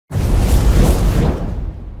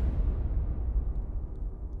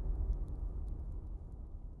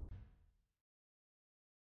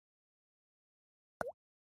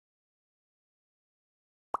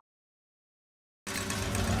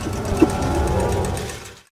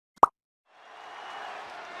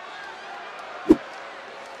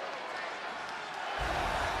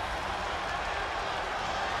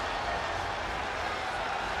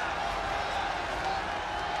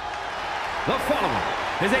The following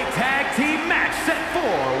is a tag team match set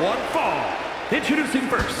for one fall. Introducing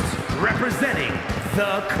first, representing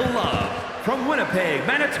the club, from Winnipeg,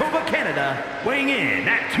 Manitoba, Canada, weighing in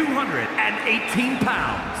at 218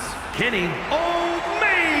 pounds, Kenny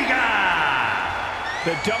Omega.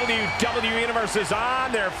 The WWE Universe is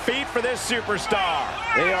on their feet for this superstar.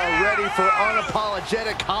 They are ready for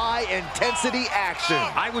unapologetic high-intensity action.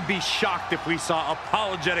 I would be shocked if we saw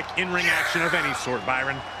apologetic in-ring action of any sort,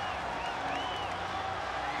 Byron.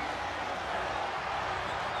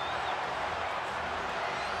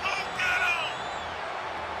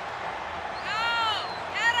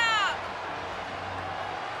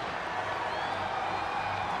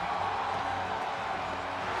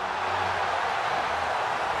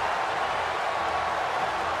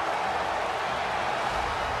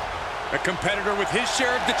 A competitor with his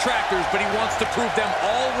share of detractors, but he wants to prove them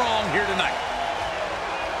all wrong here tonight.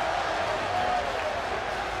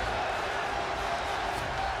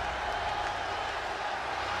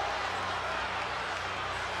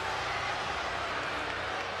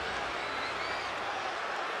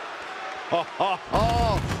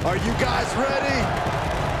 Oh, are you guys ready?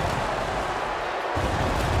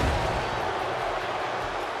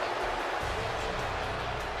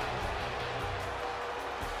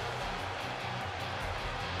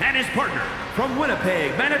 And his partner, from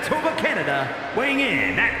Winnipeg, Manitoba, Canada, weighing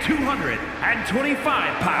in at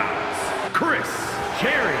 225 pounds, Chris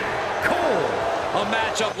Jericho. A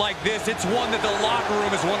matchup like this, it's one that the locker room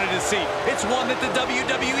has wanted to see. It's one that the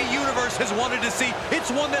WWE Universe has wanted to see.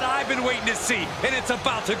 It's one that I've been waiting to see, and it's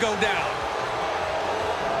about to go down.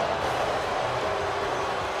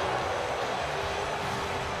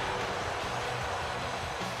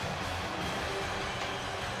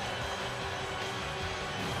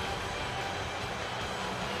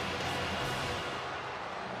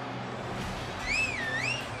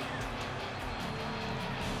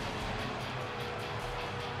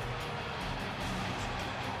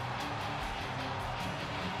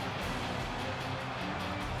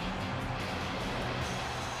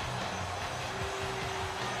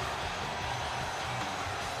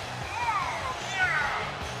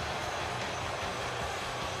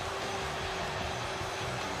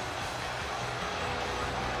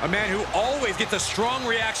 A man who always gets a strong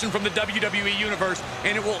reaction from the WWE Universe,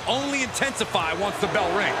 and it will only intensify once the bell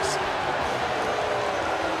rings.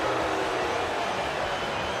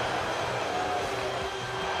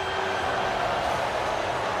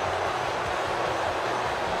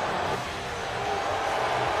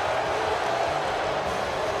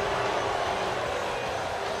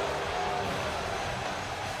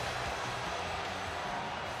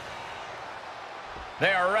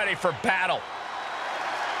 They are ready for battle.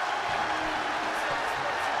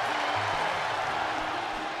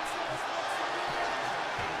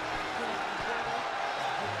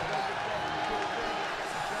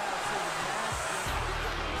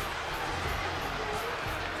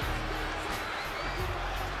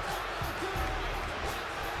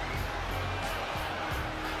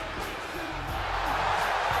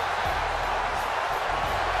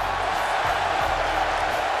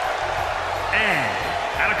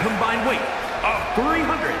 Combined weight of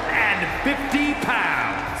 350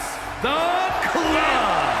 pounds, the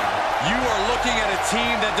Club. You are looking at a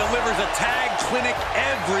team that delivers a tag clinic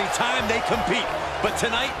every time they compete, but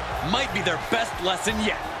tonight might be their best lesson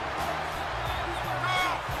yet.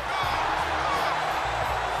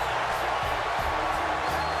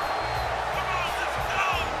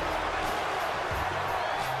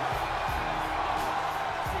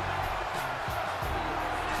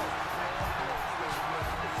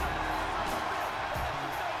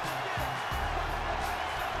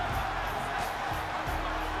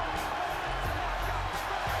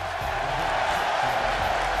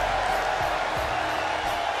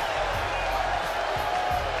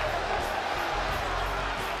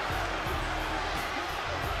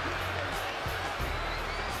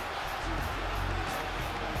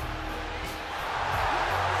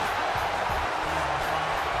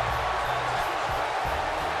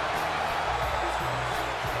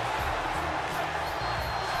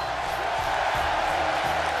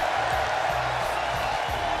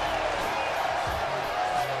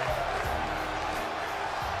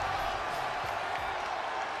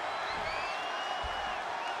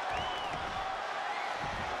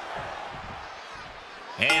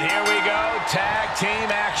 And here we go, tag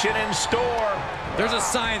team action in store. There's a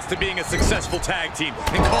science to being a successful tag team,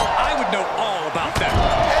 and Cole, I would know all about that.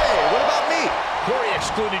 Hey, what about me? Corey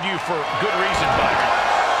excluded you for good reason, Byron.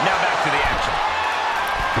 Now back to the action.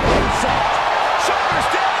 Shoulders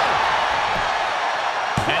down.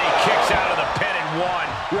 And he kicks out of the pin and one.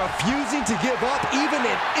 refusing to give up even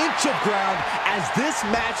an inch of ground as this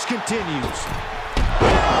match continues.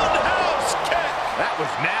 Roundhouse kick. That was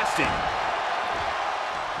nasty.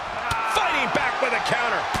 Fighting back with a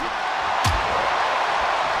counter.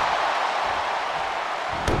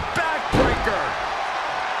 Backbreaker.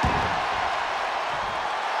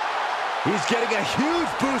 He's getting a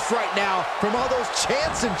huge boost right now from all those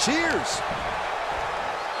chants and cheers.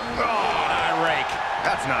 Oh, eye rake.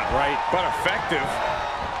 That's not right, but effective.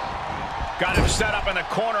 Got him set up in the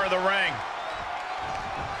corner of the ring.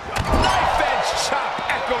 Knife edge chop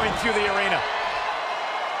echoing through the arena.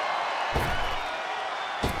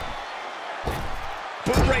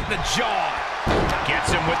 Boot right in the jaw.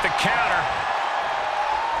 Gets him with the counter.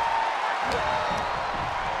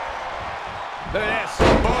 Look at this.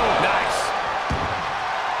 Boom. Nice.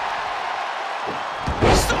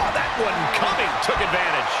 Saw that one coming. Took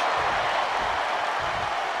advantage.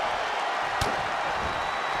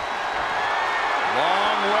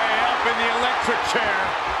 Long way up in the electric chair.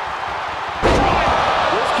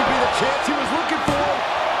 This could be the chance he was looking for.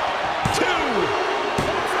 2.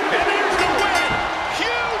 And there's the win.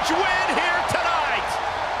 Huge win here tonight.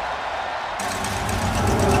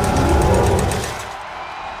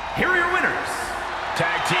 Here are your winners.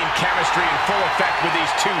 Tag team chemistry in full effect with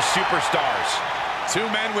these two superstars. Two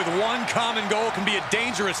men with one common goal can be a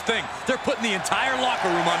dangerous thing. They're putting the entire locker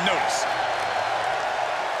room on notice.